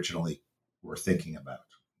we originally were thinking about.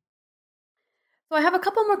 So I have a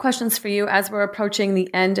couple more questions for you as we're approaching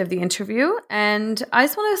the end of the interview, and I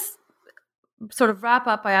just want to sort of wrap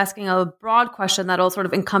up by asking a broad question that'll sort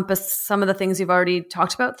of encompass some of the things you've already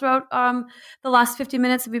talked about throughout the last 50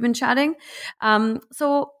 minutes that we've been chatting.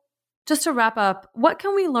 So just to wrap up, what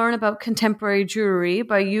can we learn about contemporary Jewry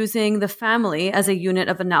by using the family as a unit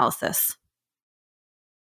of analysis?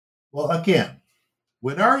 Well, again,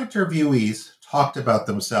 when our interviewees talked about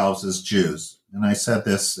themselves as Jews, and I said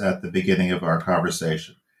this at the beginning of our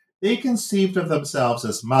conversation, they conceived of themselves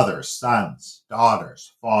as mothers, sons,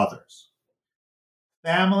 daughters, fathers.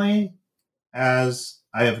 Family, as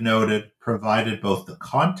I have noted, provided both the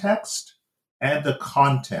context and the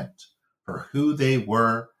content for who they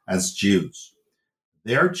were as Jews.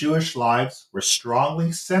 Their Jewish lives were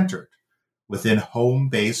strongly centered within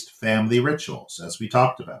home-based family rituals, as we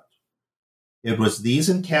talked about. It was these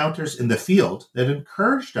encounters in the field that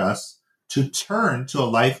encouraged us to turn to a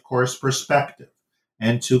life course perspective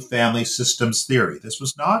and to family systems theory. This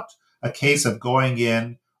was not a case of going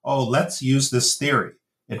in, let's use this theory.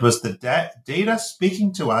 It was the data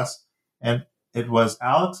speaking to us, and it was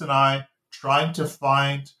Alex and I trying to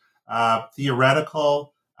find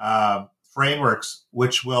theoretical frameworks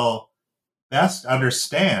which will best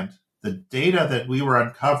understand the data that we were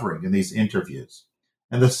uncovering in these interviews.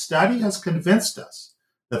 And the study has convinced us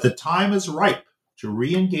that the time is ripe to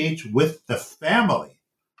re-engage with the family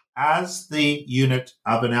as the unit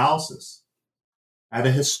of analysis. At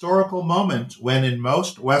a historical moment when in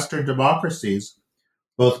most Western democracies,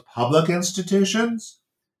 both public institutions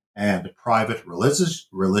and private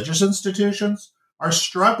religious institutions are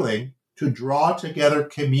struggling to draw together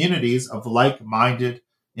communities of like-minded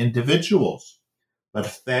individuals. But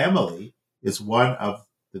family is one of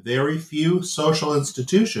the very few social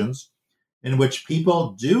institutions in which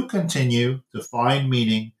people do continue to find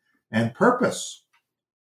meaning and purpose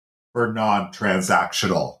for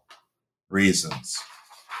non-transactional reasons.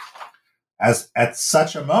 As at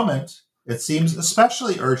such a moment, it seems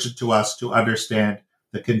especially urgent to us to understand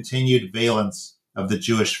the continued valence of the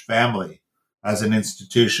Jewish family as an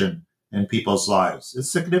institution in people's lives. Its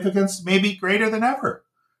significance may be greater than ever.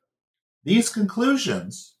 These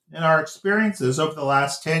conclusions in our experiences over the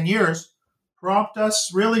last 10 years prompt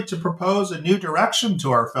us really to propose a new direction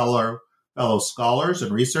to our fellow scholars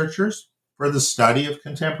and researchers for the study of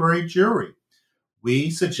contemporary Jewry. We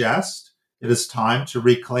suggest it is time to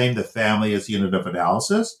reclaim the family as unit of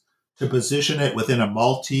analysis, to position it within a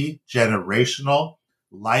multi-generational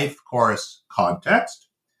life course context,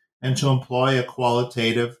 and to employ a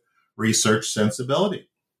qualitative research sensibility.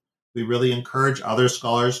 We really encourage other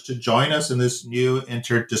scholars to join us in this new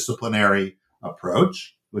interdisciplinary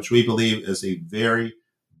approach, which we believe is a very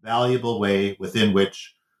valuable way within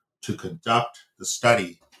which to conduct the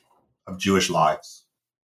study of Jewish lives.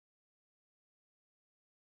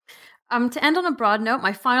 To end on a broad note,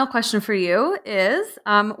 my final question for you is,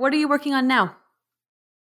 what are you working on now?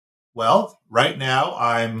 Well, right now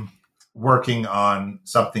I'm working on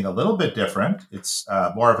something a little bit different. It's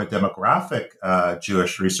more of a demographic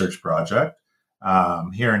Jewish research project.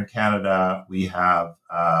 Here in Canada, we have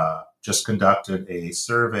just conducted a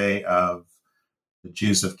survey of the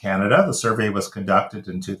Jews of Canada. The survey was conducted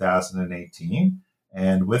in 2018.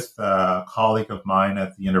 And with a colleague of mine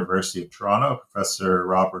at the University of Toronto, Professor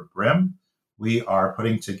Robert Brim, we are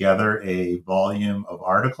putting together a volume of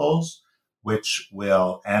articles which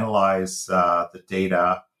will analyze the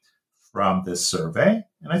data from this survey.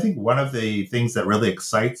 And I think one of the things that really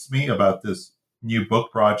excites me about this new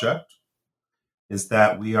book project is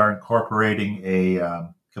that we are incorporating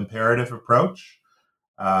a comparative approach,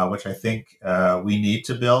 which I think we need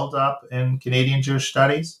to build up in Canadian Jewish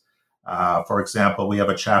studies. For example, we have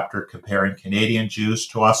a chapter comparing Canadian Jews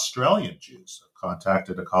to Australian Jews. I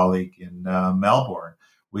contacted a colleague in Melbourne.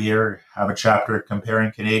 We have a chapter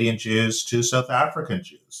comparing Canadian Jews to South African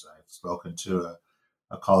Jews. I've spoken to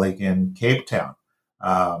a colleague in Cape Town.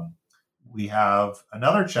 We have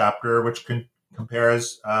another chapter which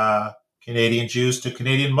compares Canadian Jews to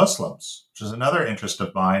Canadian Muslims, which is another interest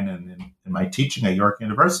of mine. And in my teaching at York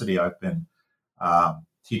University, I've been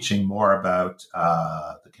teaching more about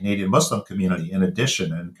the Canadian Muslim community in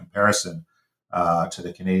addition and in comparison to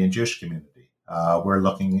the Canadian Jewish community.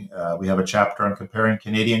 We have a chapter on comparing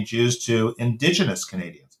Canadian Jews to Indigenous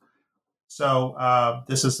Canadians. So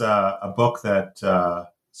this is a book that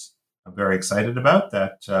I'm very excited about,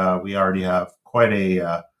 that we already have quite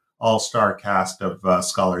a all-star cast of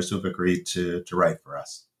scholars who've agreed to write for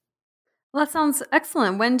us. Well, that sounds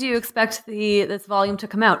excellent. When do you expect this volume to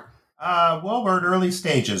come out? Well, we're in early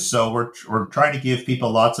stages, so we're trying to give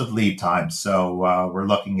people lots of lead time. So we're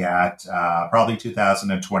looking at probably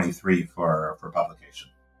 2023 for publication.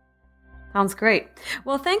 Sounds great.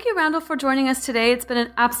 Well, thank you, Randall, for joining us today. It's been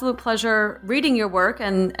an absolute pleasure reading your work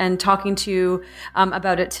and talking to you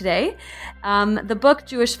about it today. The book,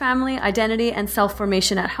 Jewish Family, Identity, and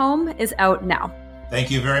Self-Formation at Home, is out now. Thank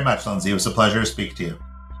you very much, Lindsay. It was a pleasure to speak to you.